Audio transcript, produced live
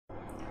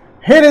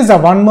Here is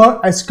one more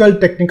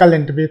SQL technical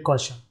interview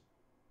question.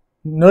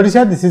 Notice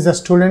here this is a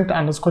student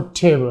underscore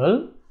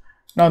table.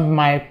 Now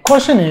my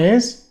question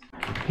is,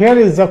 here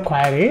is the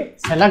query,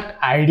 select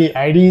ID.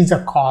 ID is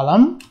a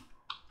column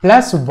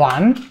plus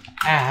 1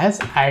 as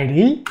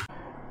ID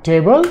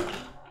table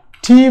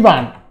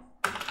T1,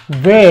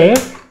 where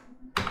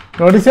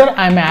notice here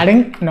I am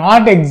adding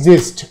not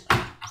exist.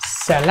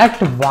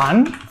 Select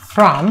 1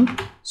 from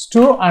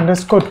stu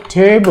underscore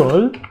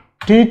table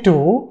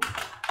T2,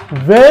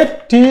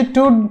 where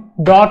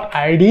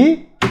T2.id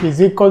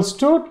is equals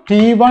to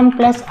T1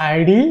 plus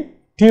id,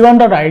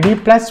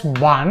 T1.id plus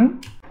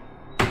 1,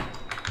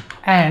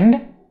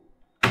 and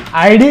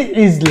id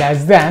is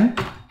less than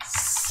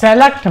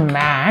select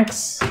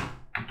max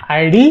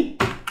id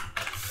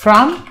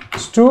from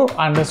stu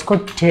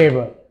underscore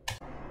table.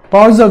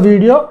 Pause the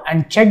video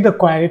and check the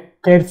query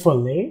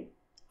carefully.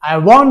 I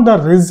want the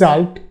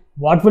result.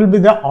 What will be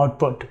the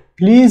output?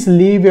 Please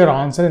leave your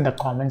answer in the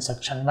comment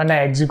section when I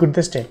execute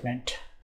the statement.